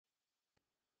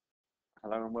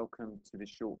Hello and welcome to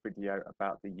this short video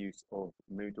about the use of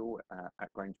Moodle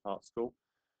at Grange Park School.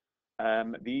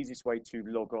 The easiest way to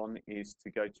log on is to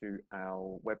go to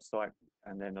our website,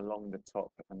 and then along the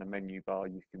top and the menu bar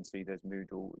you can see there's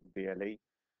Moodle VLE.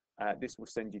 This will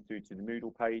send you through to the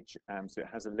Moodle page, so it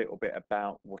has a little bit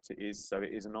about what it is. So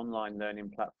it is an online learning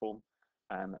platform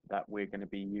that we're going to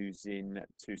be using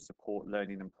to support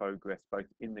learning and progress both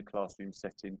in the classroom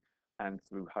setting and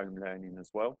through home learning as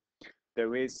well.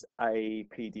 There is a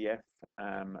PDF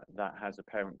that has a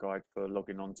parent guide for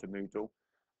logging on to Moodle.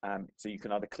 So you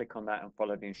can either click on that and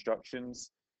follow the instructions.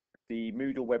 The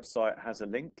Moodle website has a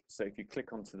link. So if you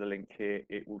click onto the link here,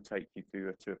 it will take you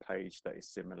through to a page that is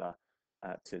similar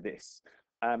to this.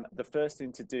 The first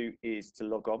thing to do is to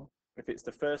log on. If it's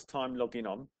the first time logging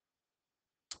on,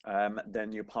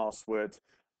 then your password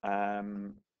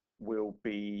will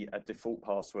be a default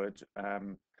password.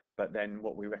 But then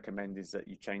what we recommend is that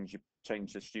you change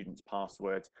the student's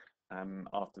password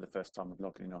after the first time of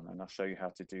logging on, and I'll show you how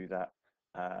to do that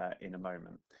in a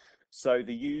moment. So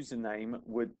the username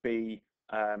would be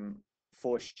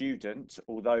for a student,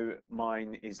 although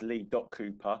mine is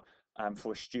lee.cooper,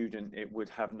 for a student it would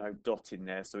have no dot in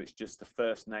there, so it's just the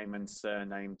first name and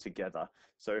surname together.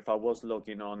 So if I was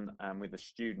logging on with a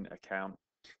student account,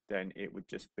 then it would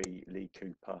just be Lee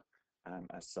Cooper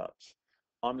as such.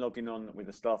 I'm logging on with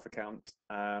a staff account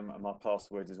and my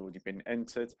password has already been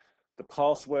entered. The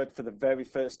password for the very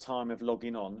first time of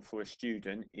logging on for a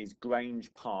student is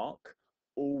Grange Park,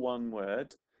 all one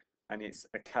word, and it's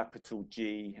a capital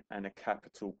G and a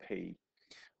capital P.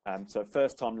 So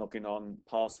first time logging on,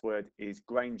 password is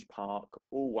Grange Park,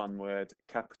 all one word,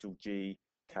 capital G,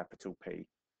 capital P.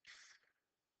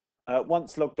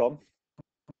 Once logged on,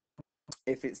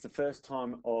 if it's the first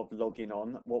time of logging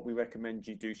on, what we recommend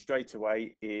you do straight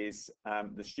away is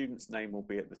the student's name will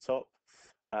be at the top.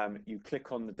 You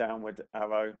click on the downward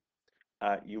arrow,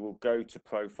 you will go to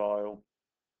profile,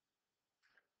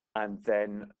 and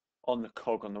then on the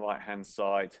cog on the right hand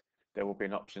side, there will be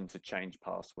an option to change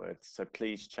password. So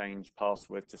please change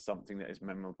password to something that is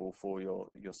memorable for your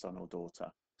son or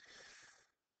daughter.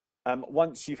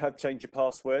 Once you've had changed your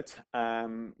password,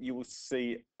 you will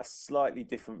see a slightly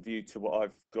different view to what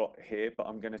I've got here, but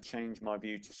I'm going to change my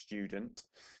view to student.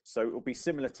 So it will be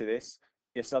similar to this.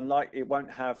 Yes, unlike it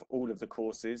won't have all of the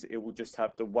courses, it will just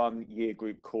have the one year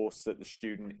group course that the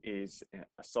student is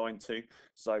assigned to.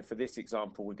 So for this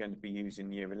example, we're going to be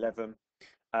using year 11.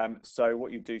 So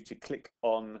what you do to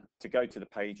go to the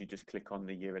page, you just click on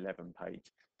the year 11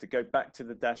 page. To go back to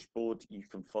the dashboard, you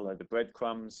can follow the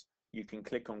breadcrumbs. You can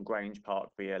click on Grange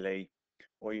Park VLE,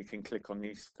 or you can click on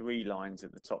these three lines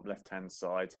at the top left hand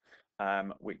side,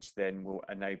 which then will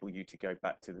enable you to go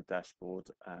back to the dashboard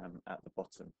at the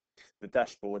bottom. The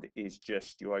dashboard is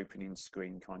just your opening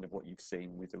screen, kind of what you've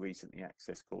seen with the recently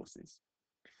accessed courses.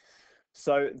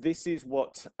 So this is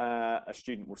what a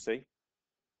student will see.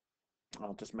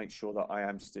 I'll just make sure that I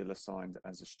am still assigned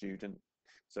as a student.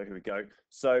 So here we go.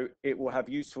 So it will have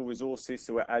useful resources.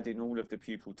 So we're adding all of the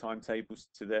pupil timetables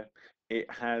to there. It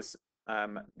has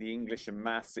the English and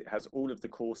maths. It has all of the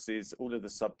courses, all of the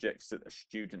subjects that a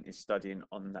student is studying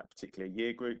on that particular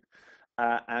year group.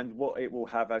 And what it will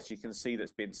have, as you can see,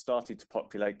 that's been started to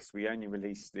populate, because we only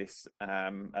released this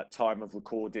at time of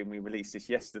recording. We released this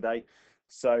yesterday.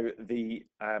 So the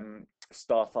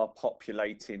staff are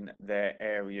populating their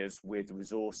areas with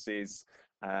resources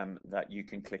that you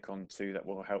can click onto that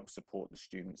will help support the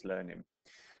students' learning.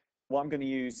 What I'm going to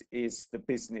use is the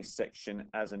business section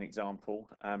as an example,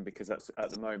 because that's at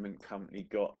the moment currently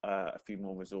got a few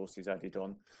more resources added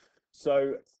on.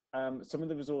 So some of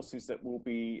the resources that will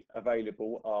be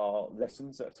available are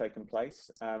lessons that have taken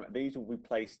place. These will be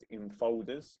placed in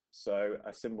folders. So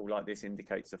a symbol like this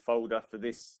indicates a folder. For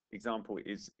this example, it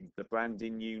is the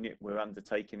branding unit we're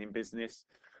undertaking in business.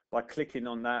 By clicking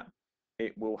on that,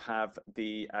 it will have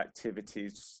the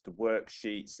activities, the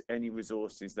worksheets, any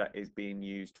resources that is being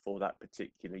used for that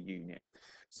particular unit.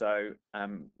 So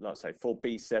like I say, for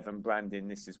B7 branding,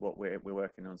 this is what we're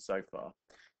working on so far.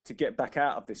 To get back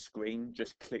out of this screen,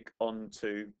 just click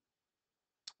onto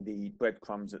the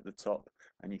breadcrumbs at the top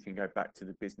and you can go back to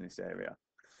the business area.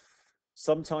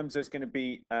 Sometimes there's going to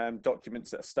be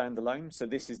documents that are standalone. So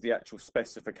this is the actual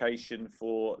specification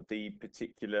for the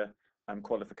particular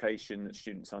qualification that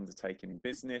students undertaking in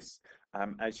business.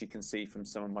 As you can see from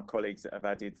some of my colleagues that have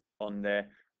added on there,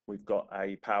 we've got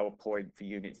a PowerPoint for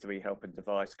Unit 3 Help and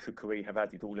Device. Cookery have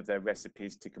added all of their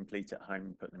recipes to complete at home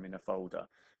and put them in a folder.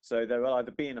 So they'll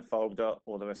either be in a folder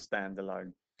or they're a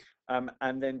standalone.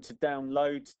 And then to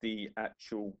download the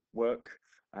actual work,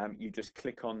 you just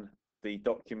click on the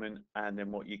document, and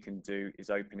then what you can do is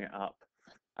open it up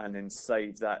and then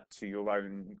save that to your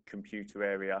own computer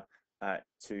area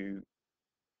to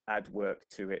add work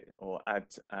to it or add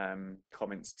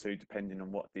comments to, depending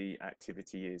on what the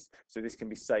activity is. So this can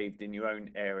be saved in your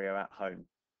own area at home.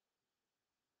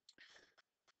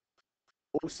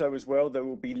 Also as well, there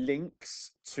will be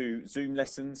links to Zoom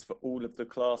lessons for all of the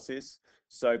classes.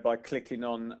 So by clicking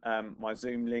on my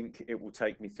Zoom link, it will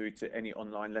take me through to any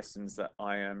online lessons that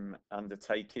I am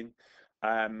undertaking.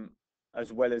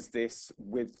 As well as this,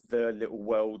 with the little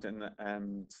world and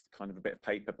kind of a bit of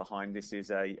paper behind this,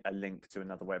 is a link to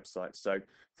another website. So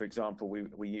for example,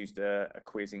 we used a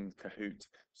quiz in Kahoot.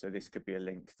 So this could be a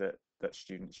link that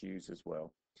students use as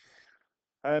well.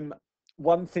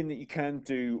 One thing that you can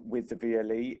do with the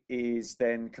VLE is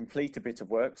then complete a bit of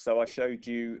work. So I showed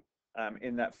you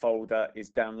in that folder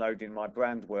is downloading my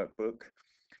brand workbook.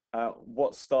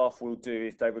 What staff will do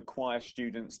if they require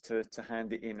students to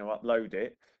hand it in or upload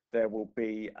it, there will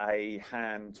be a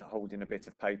hand holding a bit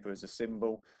of paper as a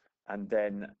symbol, and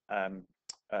then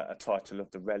a title of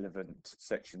the relevant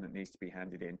section that needs to be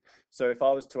handed in. So if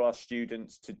I was to ask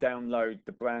students to download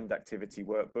the brand activity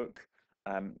workbook,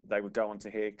 they would go onto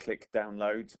here, click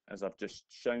download, as I've just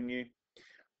shown you,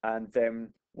 and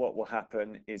then what will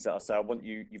happen is that I'll say,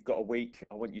 you've got a week,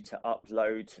 I want you to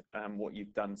upload what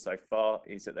you've done so far.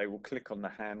 Is that they will click on the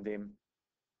hand in.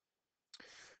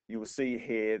 You will see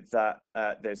here that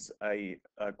there's a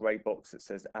grey box that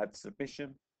says add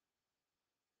submission.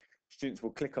 Students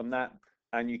will click on that,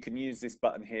 and you can use this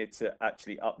button here to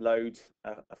actually upload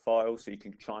a file. So you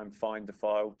can try and find the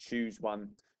file, choose one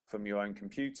from your own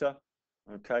computer,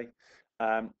 okay?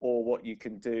 Or what you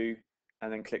can do,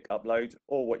 and then click upload,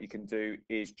 or what you can do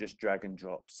is just drag and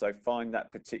drop. So find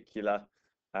that particular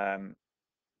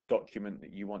document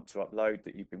that you want to upload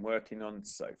that you've been working on.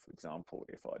 So for example,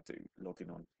 if I do login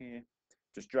on here,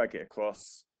 just drag it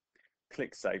across,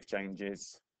 click save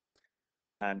changes,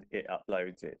 and it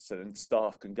uploads it. So then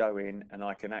staff can go in and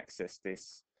I can access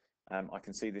this. I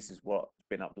can see this is what's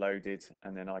been uploaded,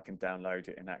 and then I can download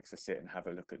it and access it and have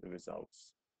a look at the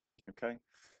results. Okay.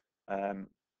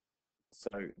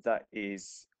 So that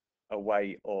is a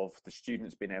way of the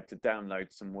students being able to download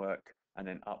some work and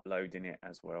then uploading it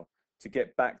as well. To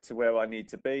get back to where I need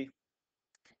to be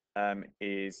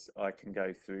is I can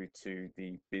go through to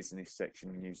the business section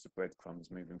and use the breadcrumbs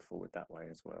moving forward that way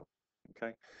as well.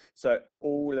 Okay, so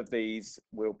all of these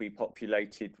will be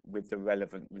populated with the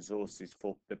relevant resources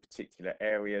for the particular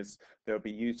areas. There'll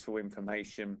be useful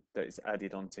information that is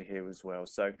added onto here as well.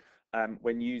 So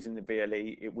when using the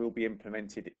VLE, it will be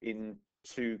implemented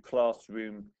into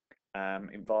classroom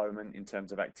environment in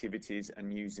terms of activities,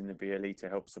 and using the VLE to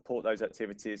help support those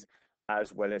activities,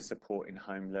 as well as supporting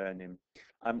home learning.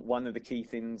 One of the key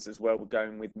things as well, we're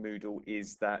going with Moodle,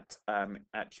 is that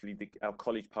actually our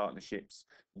college partnerships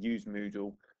use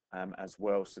Moodle as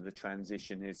well, so the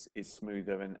transition is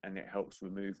smoother, and it helps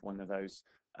remove one of those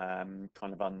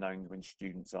kind of unknowns when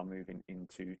students are moving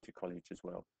into college as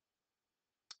well.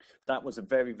 That was a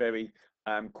very, very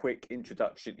quick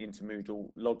introduction into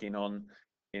Moodle, logging on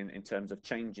in terms of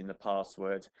changing the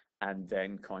password, and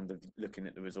then kind of looking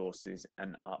at the resources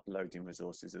and uploading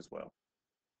resources as well.